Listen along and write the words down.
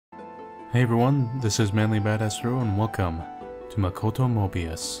Hey everyone, this is Manly Badass Ro and welcome to Makoto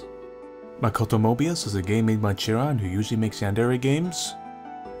Mobius. Makoto Mobius is a game made by Chiran who usually makes Yandere games.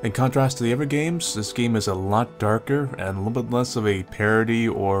 In contrast to the other games, this game is a lot darker and a little bit less of a parody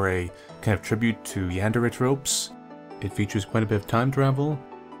or a kind of tribute to Yandere tropes. It features quite a bit of time travel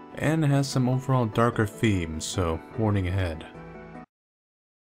and has some overall darker themes, so warning ahead.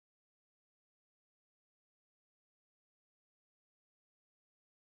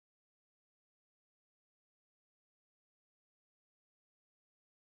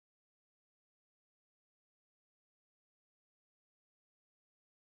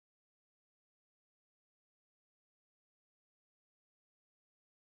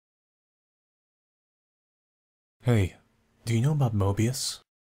 Hey, do you know about Mobius?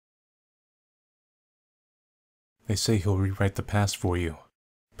 They say he'll rewrite the past for you,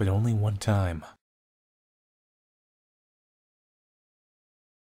 but only one time.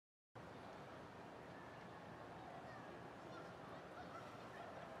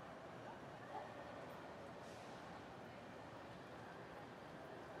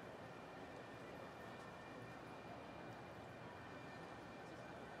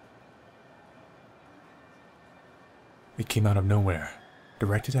 It came out of nowhere,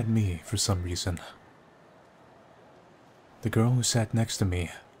 directed at me for some reason. The girl who sat next to me,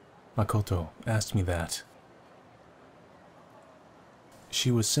 Makoto, asked me that.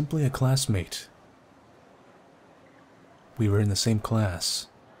 She was simply a classmate. We were in the same class,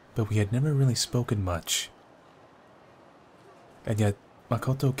 but we had never really spoken much. And yet,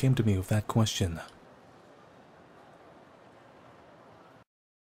 Makoto came to me with that question.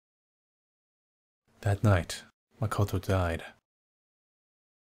 That night, Makoto died.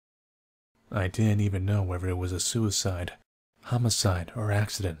 I didn't even know whether it was a suicide, homicide, or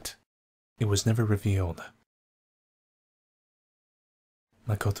accident. It was never revealed.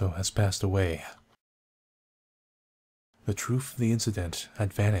 Makoto has passed away. The truth of the incident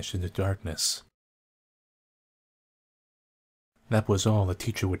had vanished into darkness. That was all the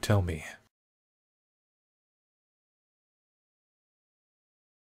teacher would tell me.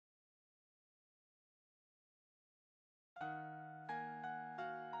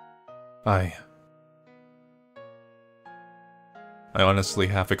 I honestly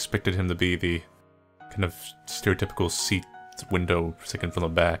half expected him to be the kind of stereotypical seat window second from the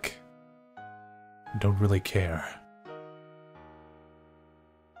back. Don't really care.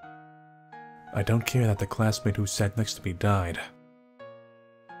 I don't care that the classmate who sat next to me died.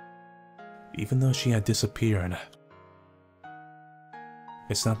 Even though she had disappeared.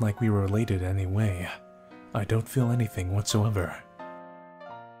 It's not like we were related in any way. I don't feel anything whatsoever.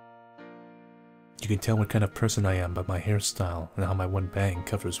 You can tell what kind of person I am by my hairstyle and how my one bang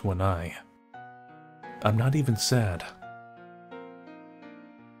covers one eye. I'm not even sad.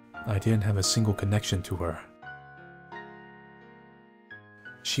 I didn't have a single connection to her.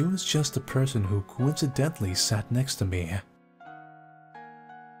 She was just a person who coincidentally sat next to me.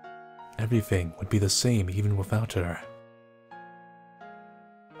 Everything would be the same even without her.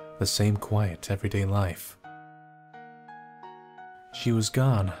 The same quiet, everyday life. She was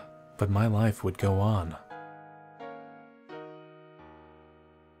gone, but my life would go on.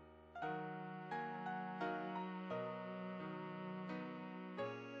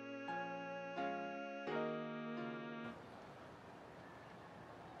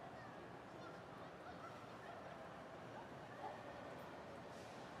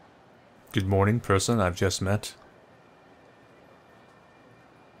 Good morning, person I've just met.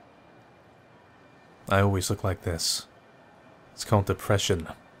 I always look like this. It's called depression.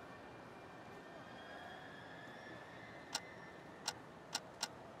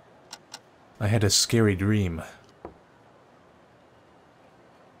 I had a scary dream.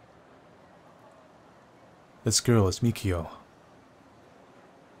 This girl is Mikio.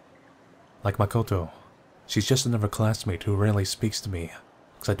 Like Makoto, she's just another classmate who rarely speaks to me,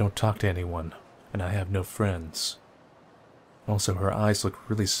 because I don't talk to anyone, and I have no friends. Also, her eyes look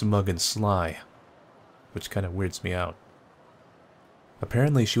really smug and sly, which kind of weirds me out.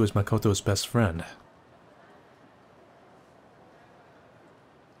 Apparently, she was Makoto's best friend.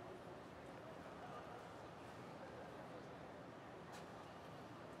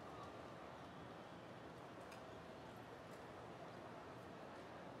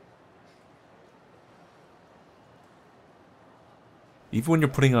 Even when you're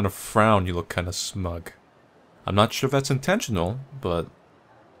putting on a frown, you look kind of smug. I'm not sure if that's intentional, but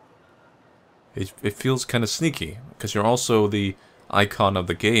it feels kind of sneaky, because you're also the icon of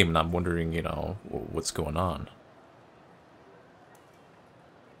the game, and I'm wondering, you know, what's going on.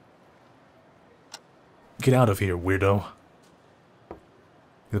 Get out of here, weirdo.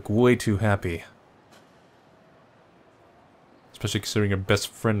 You look way too happy. Especially considering your best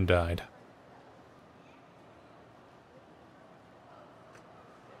friend died.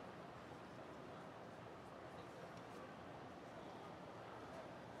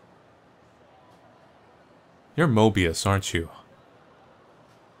 You're Mobius, aren't you?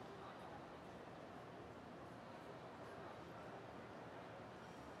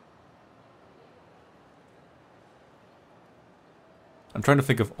 I'm trying to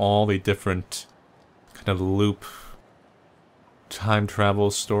think of all the different kind of loop time travel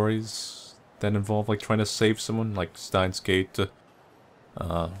stories that involve like trying to save someone, like Steins Gate.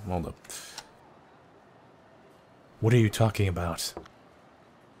 Hold up. What are you talking about?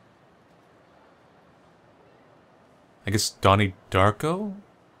 I guess Donnie Darko?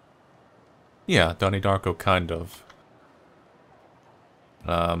 Yeah, Donnie Darko, kind of.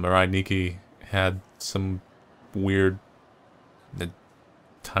 Mirai Nikki had some weird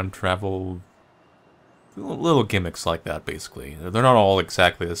time travel, little gimmicks like that, basically. They're not all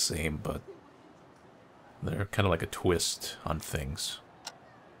exactly the same, but they're kind of like a twist on things.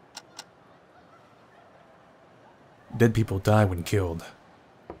 Dead people die when killed.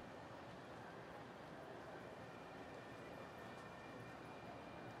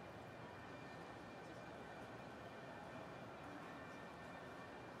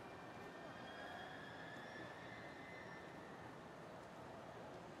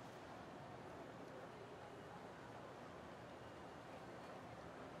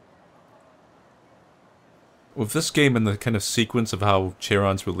 With this game and the kind of sequence of how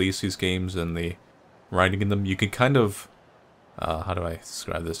Charon's release these games and the writing in them, you can kind of, how do I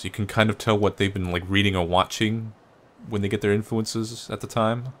describe this? You can kind of tell what they've been like reading or watching when they get their influences at the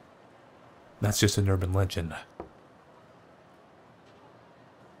time. That's just an urban legend.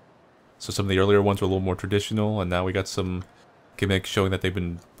 So some of the earlier ones were a little more traditional, and now we got some gimmicks showing that they've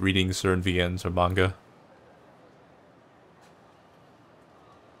been reading certain VNs or manga.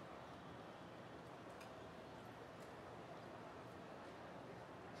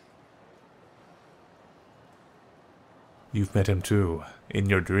 You've met him too, in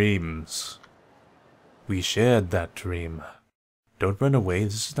your dreams. We shared that dream. Don't run away,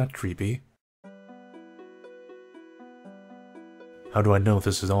 this is not creepy. How do I know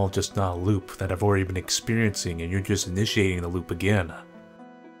this is all just not a loop that I've already been experiencing and you're just initiating the loop again?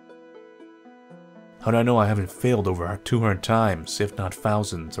 How do I know I haven't failed over 200 times, if not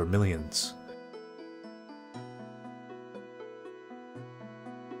thousands or millions?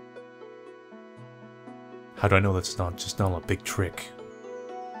 How do I know that's not just not a big trick?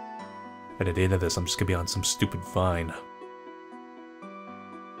 And at the end of this, I'm just gonna be on some stupid vine.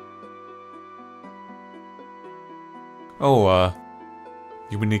 Oh,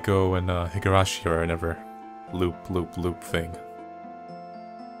 Yuminiko and Higurashi are another loop thing.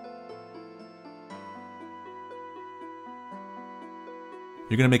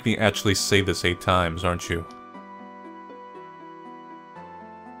 You're gonna make me actually say this 8 times, aren't you?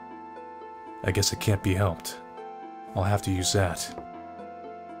 I guess it can't be helped. I'll have to use that.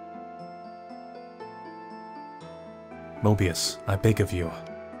 Mobius, I beg of you.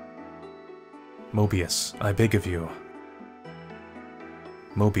 Mobius, I beg of you.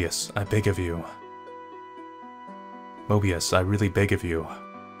 Mobius, I beg of you. Mobius, I really beg of you.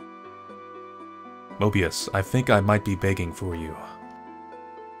 Mobius, I think I might be begging for you.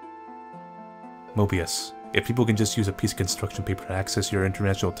 Mobius, if people can just use a piece of construction paper to access your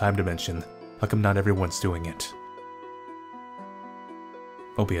interdimensional time dimension, how come not everyone's doing it?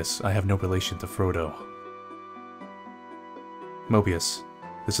 Mobius, I have no relation to Frodo. Mobius,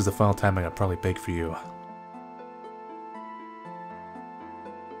 this is the final time I'm gonna probably beg for you.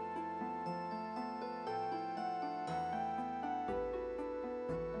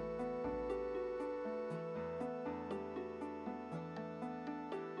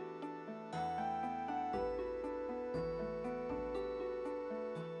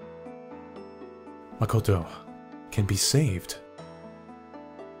 Makoto can be saved.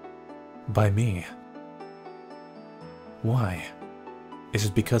 By me. Why? Is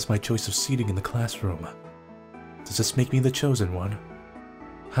it because my choice of seating in the classroom? Does this make me the chosen one?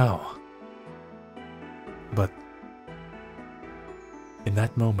 How? But in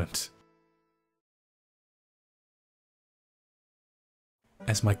that moment,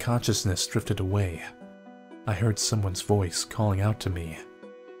 as my consciousness drifted away, I heard someone's voice calling out to me.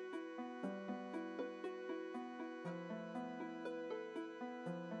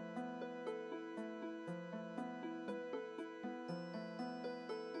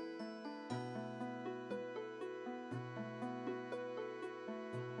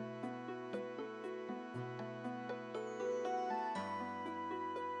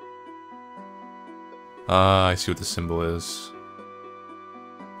 Ah, I see what the symbol is.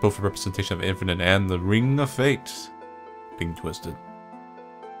 Both a representation of infinite and the ring of fate being twisted.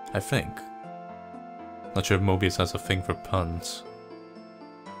 I think. Not sure if Mobius has a thing for puns.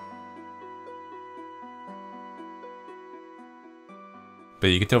 But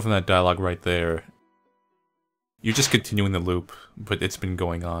you can tell from that dialogue right there, you're just continuing the loop, but it's been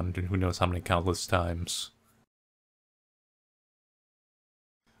going on who knows how many countless times.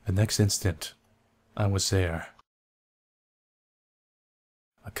 The next instant, I was there.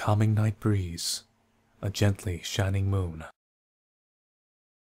 A calming night breeze, a gently shining moon.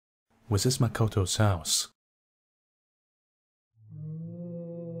 Was this Makoto's house?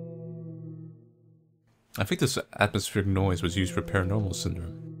 I think this atmospheric noise was used for paranormal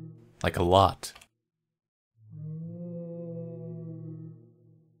syndrome. Like a lot.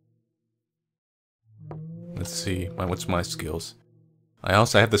 Let's see, what's my skills? I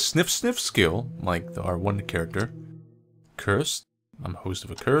also have the sniff skill, like the R1 character. Cursed, I'm a host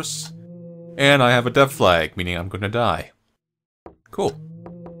of a curse. And I have a death flag, meaning I'm gonna die. Cool.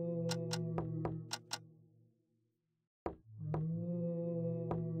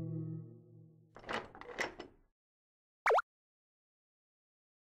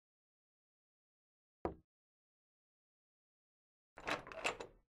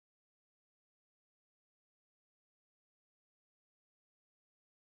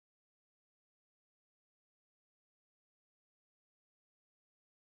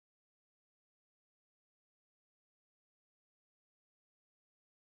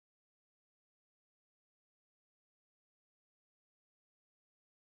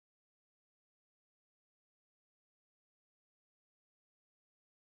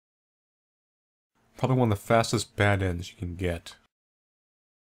 Probably one of the fastest bad ends you can get.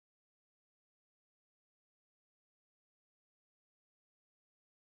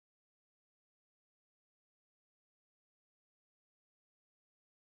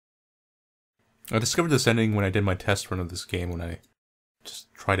 I discovered this ending when I did my test run of this game, when I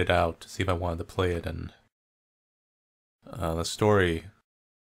just tried it out to see if I wanted to play it, and the story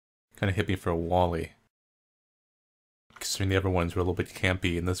kind of hit me for a wally. Considering the other ones were a little bit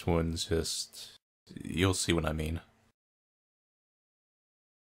campy, and this one's just... you'll see what I mean.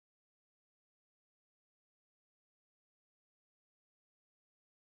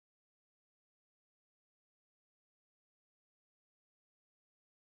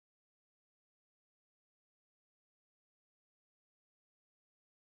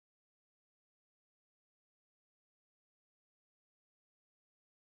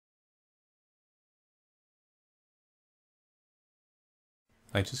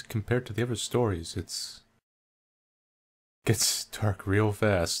 I just compared to the other stories, gets dark real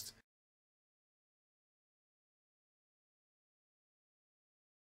fast.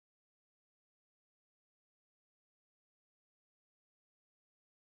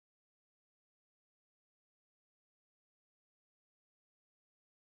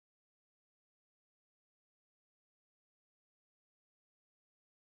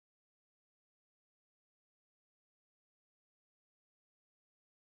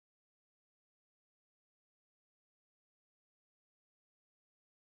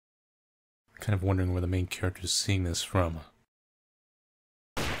 Kind of wondering where the main character is seeing this from.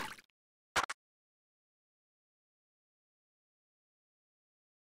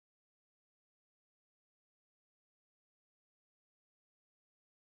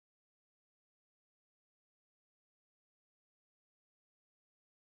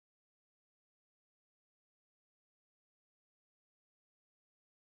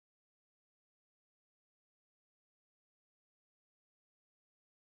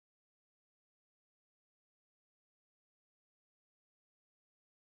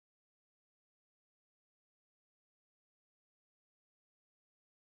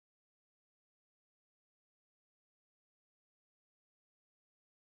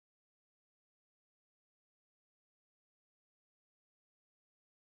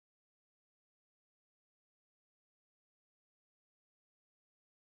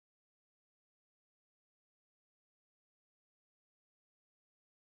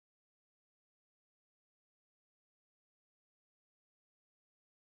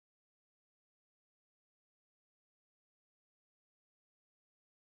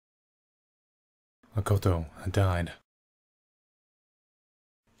 Makoto had died.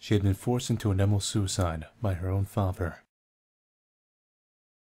 She had been forced into a double suicide by her own father.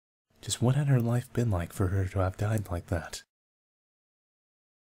 Just what had her life been like for her to have died like that?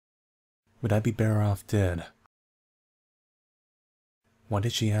 Would I be better off dead? Why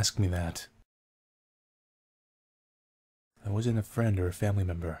did she ask me that? I wasn't a friend or a family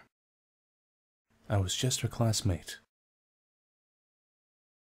member. I was just her classmate.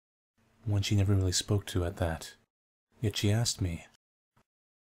 One she never really spoke to at that. Yet she asked me.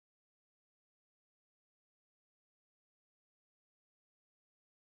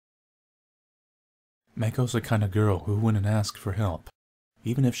 Mako's the kind of girl who wouldn't ask for help,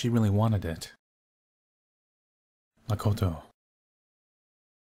 even if she really wanted it. Makoto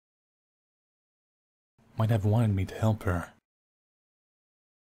might have wanted me to help her.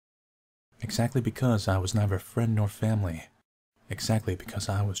 Exactly because I was neither friend nor family. Exactly because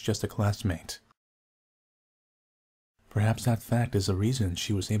I was just a classmate. Perhaps that fact is the reason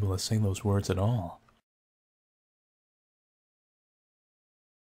she was able to say those words at all.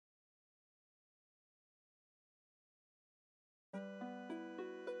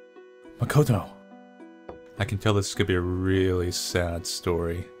 Makoto! I can tell this is gonna be a really sad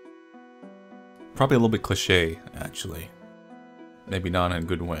story. Probably a little bit cliche, actually. Maybe not in a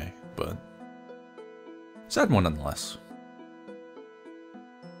good way, but sad one nonetheless.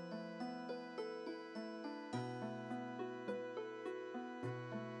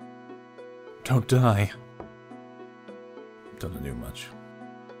 Don't die. Doesn't do much.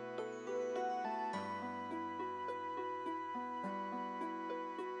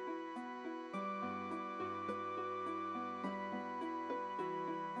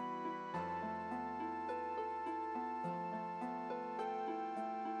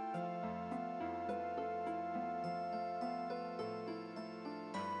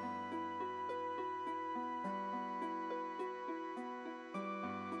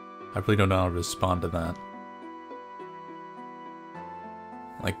 I really don't know how to respond to that.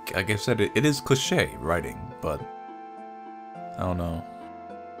 Like I said, it is cliche writing, but I don't know.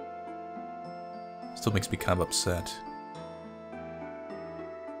 Still makes me kind of upset.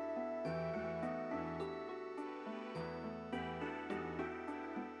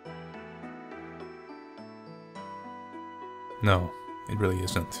 No, it really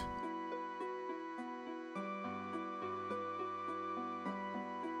isn't.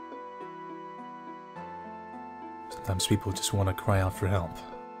 Sometimes people just want to cry out for help.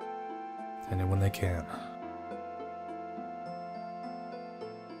 And when they can.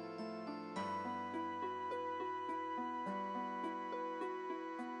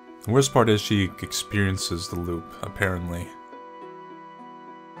 The worst part is she experiences the loop, apparently.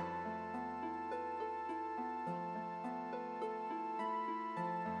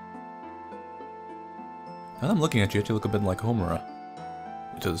 Now that I'm looking at you, you look a bit like Homura.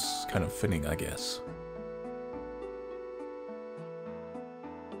 Which is kind of fitting, I guess.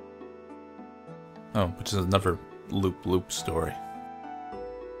 Oh, which is another loop story.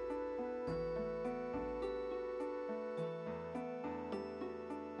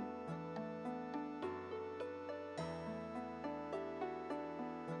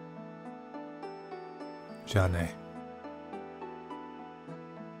 Jane.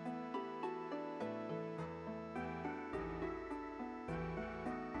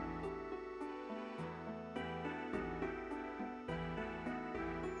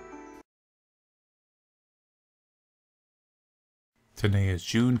 Today is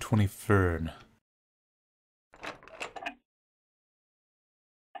June 23rd.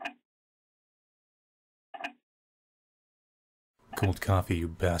 Cold coffee, you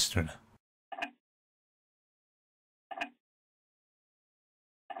bastard.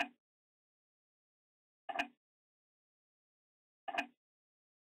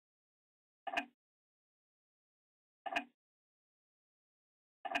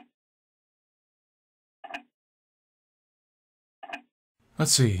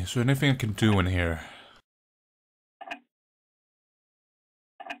 Let's see, is there anything I can do in here?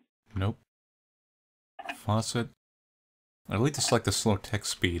 Nope. Faucet. I'd like to select the slow text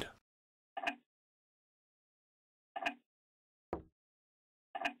speed.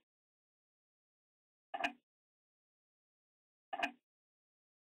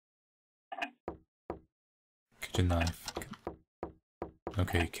 Kitchen knife.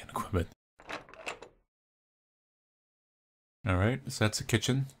 Okay, you can't equip it. Alright, so that's the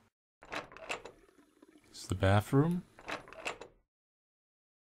kitchen. This is the bathroom.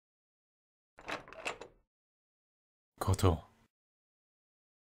 Koto.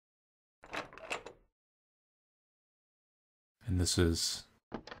 And this is...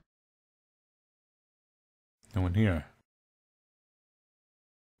 no one here.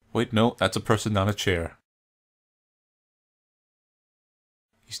 Wait, no, that's a person, not a chair.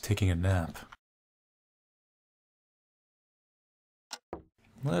 He's taking a nap.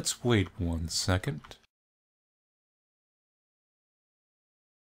 Let's wait 1 second.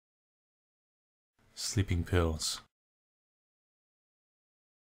 Sleeping pills.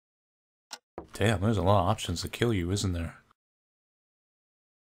 Damn, there's a lot of options to kill you, isn't there?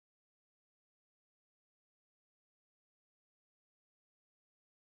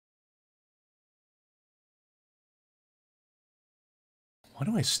 Why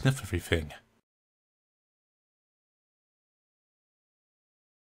do I sniff everything?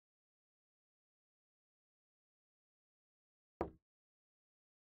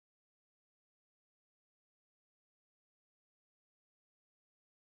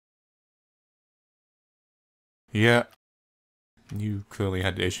 Yeah, you clearly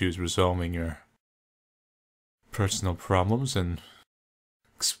had issues resolving your personal problems and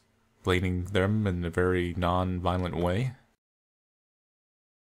explaining them in a very non-violent way.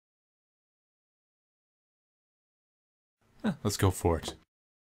 Let's go for it.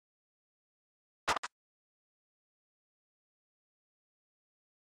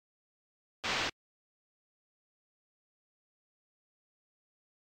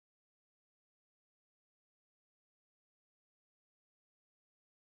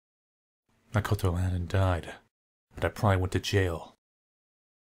 Makoto hadn't died, but I probably went to jail.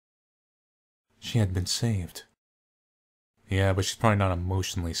 She had been saved. Yeah, but she's probably not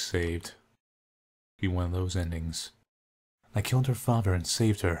emotionally saved. Be one of those endings. I killed her father and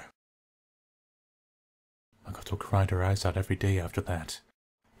saved her. Makoto cried her eyes out every day after that,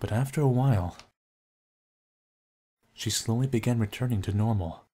 but after a while, she slowly began returning to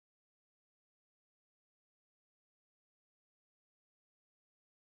normal.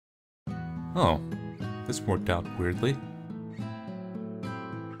 Oh, this worked out weirdly.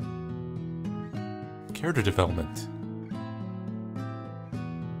 Character development.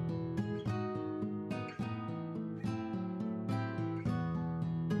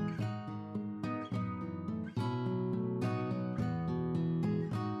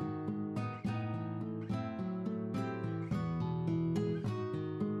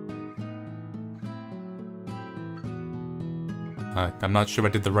 I'm not sure I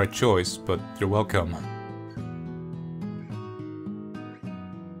did the right choice, but you're welcome.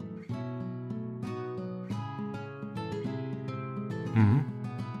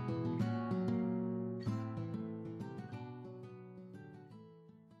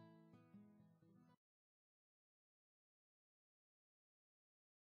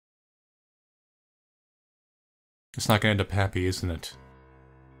 It's not gonna end up happy, isn't it?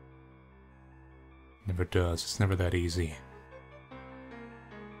 Never does. It's never that easy.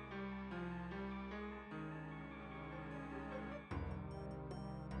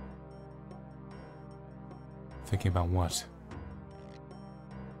 Thinking about what?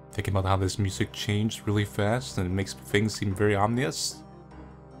 Thinking about how this music changed really fast and it makes things seem very ominous?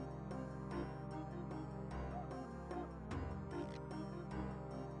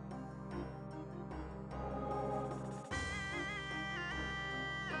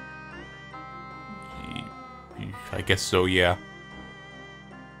 I guess so, yeah.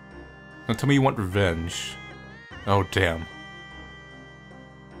 Now tell me you want revenge. Oh, damn.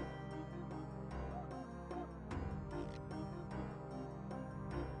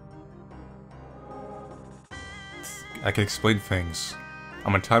 I can explain things.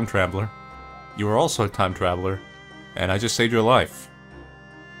 I'm a time traveler. You are also a time traveler. And I just saved your life.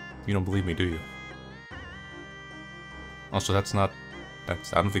 You don't believe me, do you? Also, I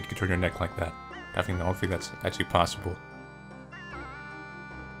don't think you can turn your neck like that. I don't think that's actually possible.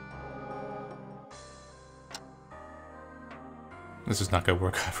 This is not gonna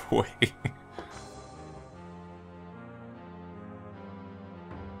work either way.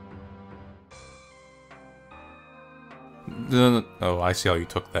 No. Oh, I see how you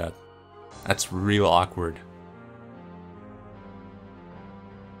took that. That's real awkward.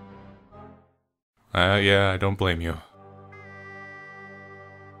 Yeah, I don't blame you.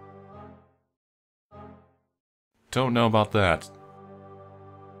 Don't know about that.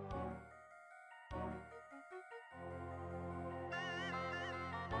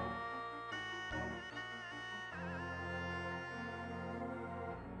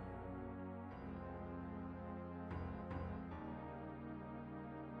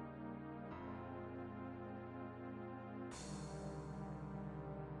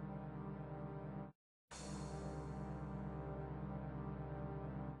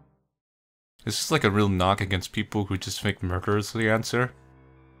 Is this like a real knock against people who just think murder is the answer?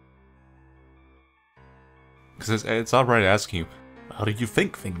 Because it's alright asking you, how did you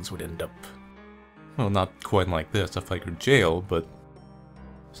think things would end up? Well, not quite like this, stuff like your jail, but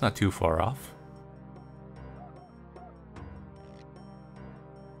it's not too far off.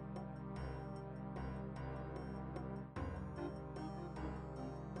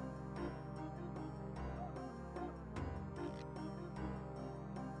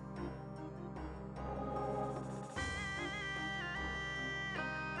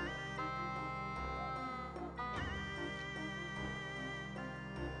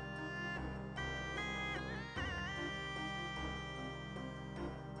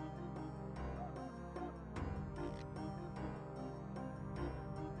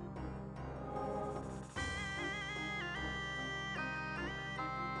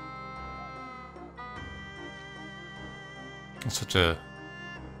 Such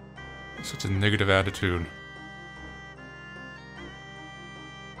a negative attitude.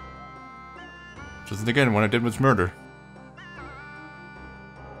 Just again, what I did was murder.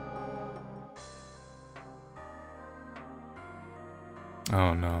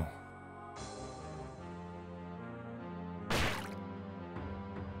 Oh no.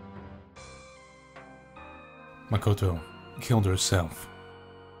 Makoto killed herself.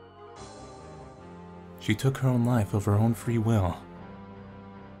 She took her own life of her own free will.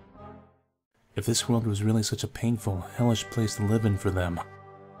 If this world was really such a painful, hellish place to live in for them,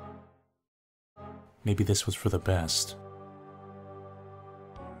 maybe this was for the best.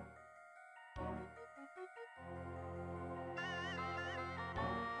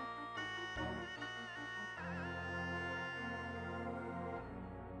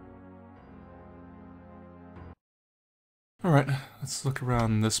 Alright, let's look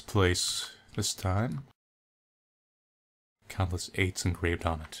around this place this time. Countless 8s engraved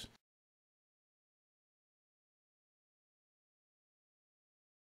on it.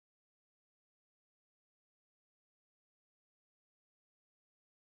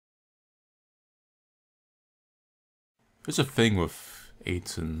 There's a thing with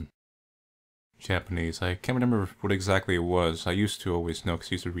 8s in Japanese. I can't remember what exactly it was. I used to always know because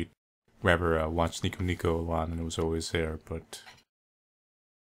I used to watch Nico Nico a lot and it was always there, but...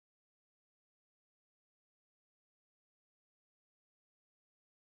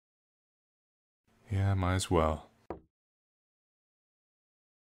 yeah, might as well.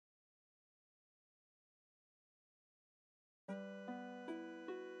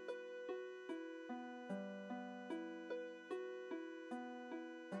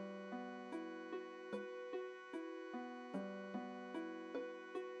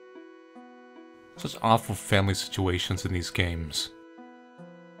 Such awful family situations in these games.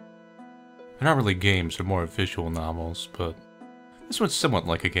 They're not really games, they're more visual novels, but this one's somewhat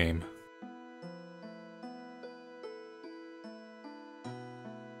like a game.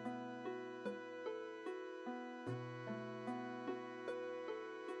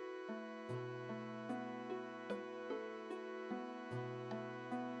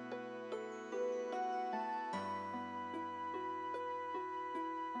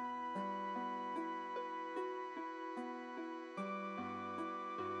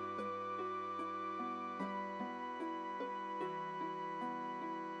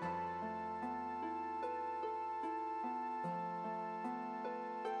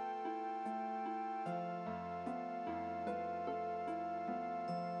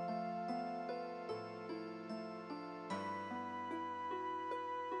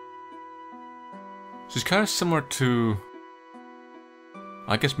 She's kind of similar to...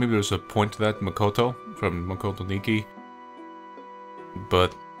 I guess maybe there's a point to that, Makoto, from Makoto Nikki.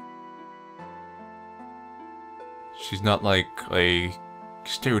 But... she's not like a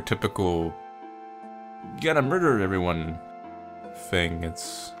stereotypical... you gotta murder everyone thing.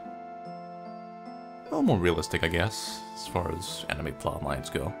 It's... a little more realistic, I guess, as far as anime plot lines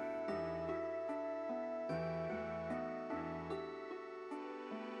go.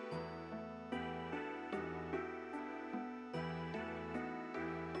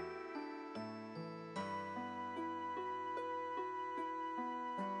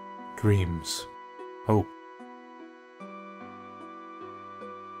 Dreams. Hope.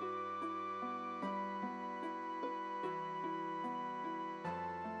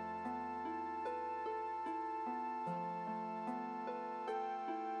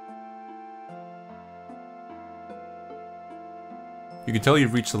 You can tell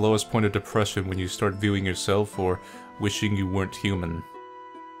you've reached the lowest point of depression when you start viewing yourself or wishing you weren't human.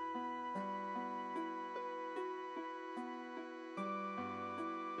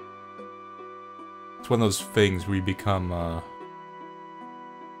 It's one of those things where you become,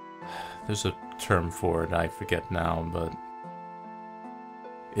 there's a term for it, I forget now, but...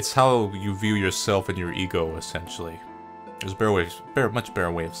 it's how you view yourself and your ego, essentially. There's a much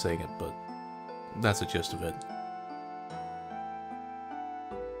better way of saying it, but... that's the gist of it.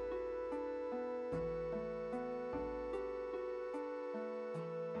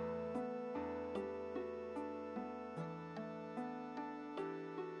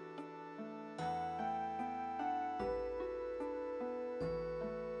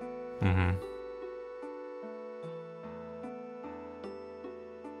 Mm-hmm.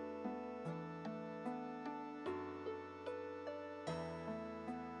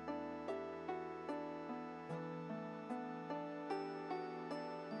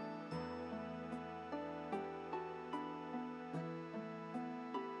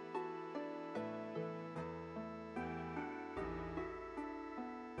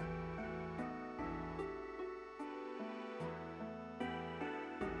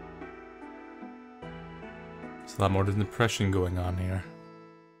 There's a lot more than depression going on here.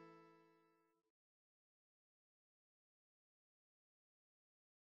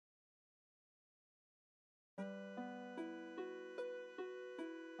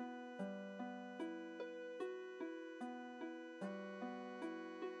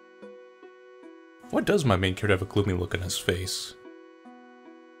 Why does my main character have a gloomy look on his face?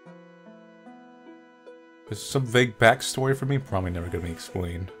 Is some vague backstory for me? Probably never gonna be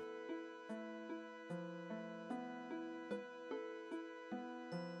explained.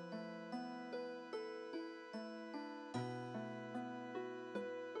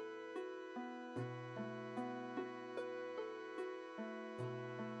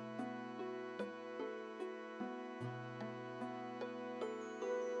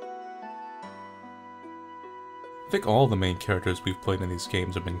 I think all the main characters we've played in these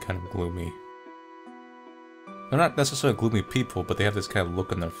games have been kind of gloomy. They're not necessarily gloomy people, but they have this kind of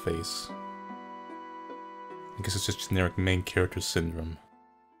look on their face. I guess it's just generic main character syndrome.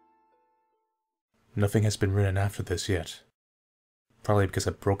 Nothing has been written after this yet. Probably because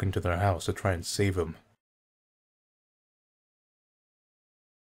I broke into their house to try and save them.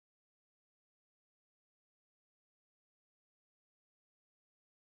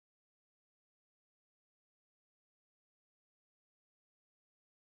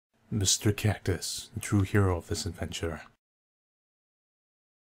 Mr. Cactus, the true hero of this adventure.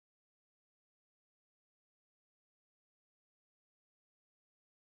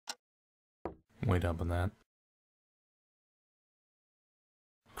 Wait up on that.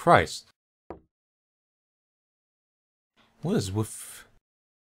 Christ. What is with...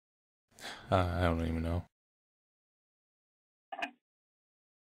 I don't even know.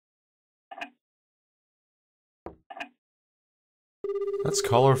 Let's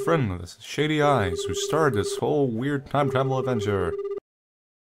call our friend with shady eyes who started this whole weird time travel adventure.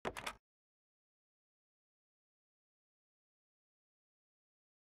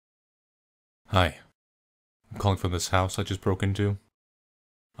 Hi. I'm calling from this house I just broke into.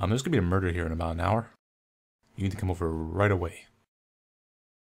 There's gonna be a murder here in about an hour. You need to come over right away.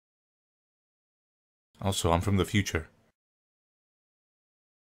 Also, I'm from the future.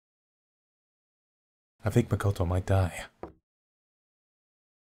 I think Makoto might die.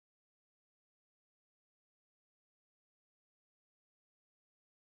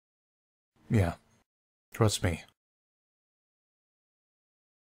 Yeah, trust me.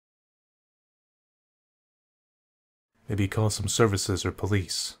 Maybe call some services or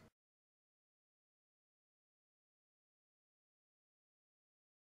police.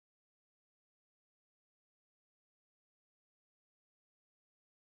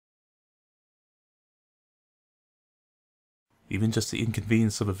 Even just the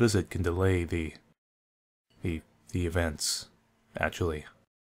inconvenience of a visit can delay the events, actually.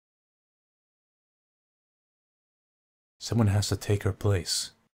 Someone has to take her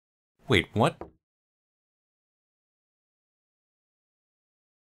place. Wait, what?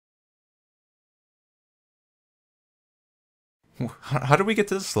 How do we get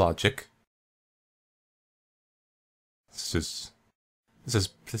to this logic? This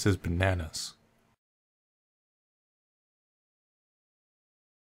is bananas.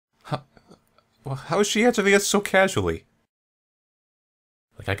 How is she answering this so casually?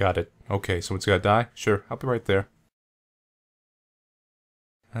 Like, I got it. Okay, someone's gotta die? Sure, I'll be right there.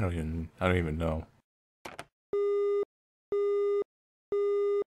 I don't even know.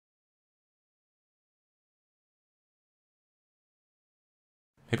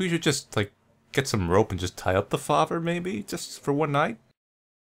 Maybe we should just, like, get some rope and just tie up the father, maybe? Just for one night?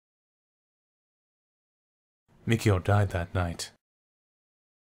 Mikio died that night.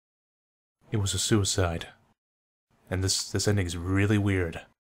 It was a suicide. And this ending is really weird.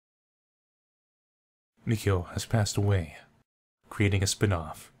 Mikio has passed away, creating a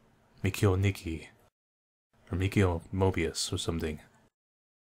spin-off, Mikio Nikki, or Makoto Mobius or something.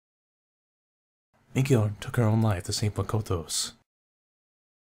 Mikio took her own life to save Makoto's.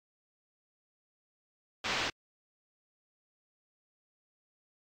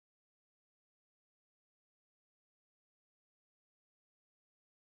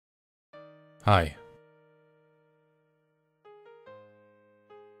 Hi.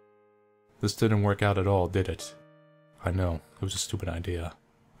 This didn't work out at all, did it? I know, it was a stupid idea.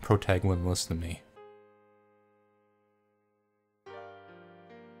 Protag wouldn't listen to me.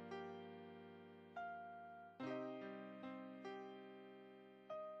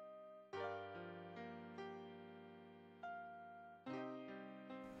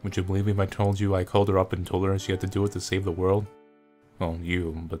 Would you believe me if I told you I called her up and told her she had to do it to save the world? Well,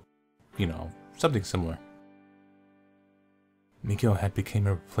 you, but, you know, something similar. Mikio had become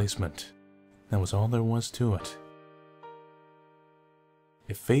a replacement. That was all there was to it.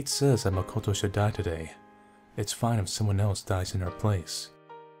 If fate says that Makoto should die today, it's fine if someone else dies in her place.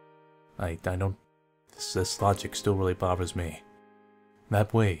 I don't... This logic still really bothers me.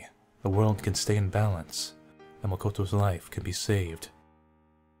 That way, the world can stay in balance, and Makoto's life can be saved.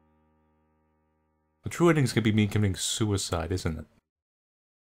 The true ending's gonna be me committing suicide, isn't it?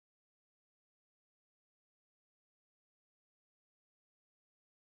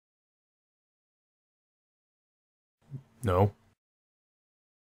 No.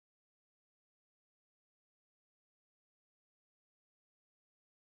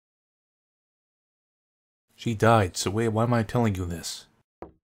 She died, so wait, why am I telling you this?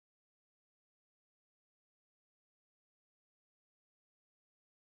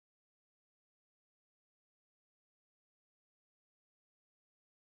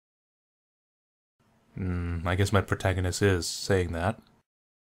 I guess my protagonist is saying that.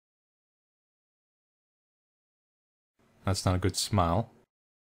 That's not a good smile.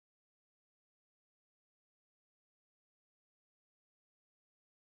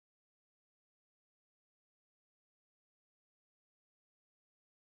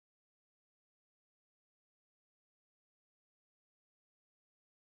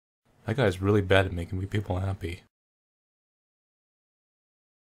 That guy's really bad at making people happy.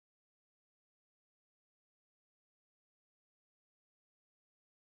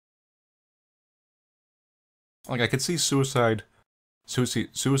 Like, I could see suicide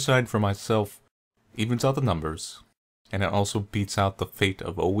for myself evens out the numbers, and it also beats out the fate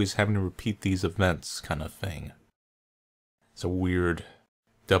of always having to repeat these events kind of thing. It's a weird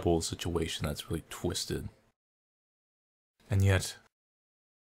double situation that's really twisted. And yet,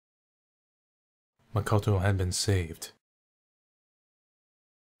 Makoto had been saved.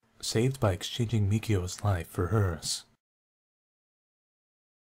 Saved by exchanging Mikio's life for hers.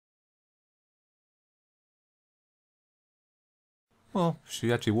 Well,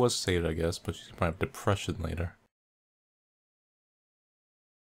 she actually was saved, I guess, but she's gonna have depression later.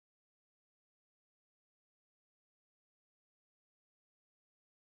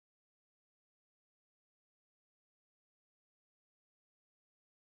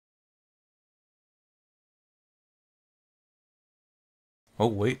 Oh,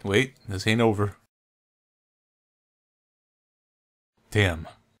 wait, this ain't over. Damn.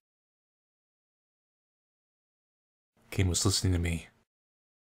 Kane was listening to me.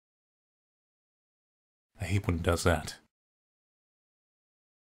 I hate when he does that.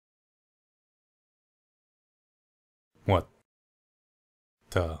 What?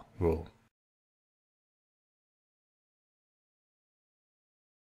 Roll.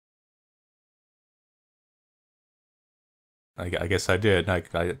 I guess I did. I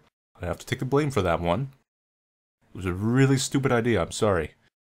have to take the blame for that one. It was a really stupid idea, I'm sorry.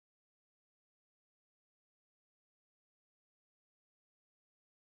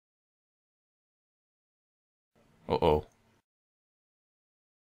 Uh-oh.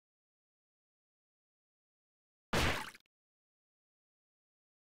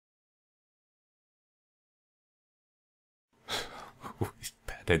 He's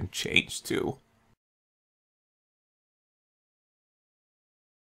bad and changed too.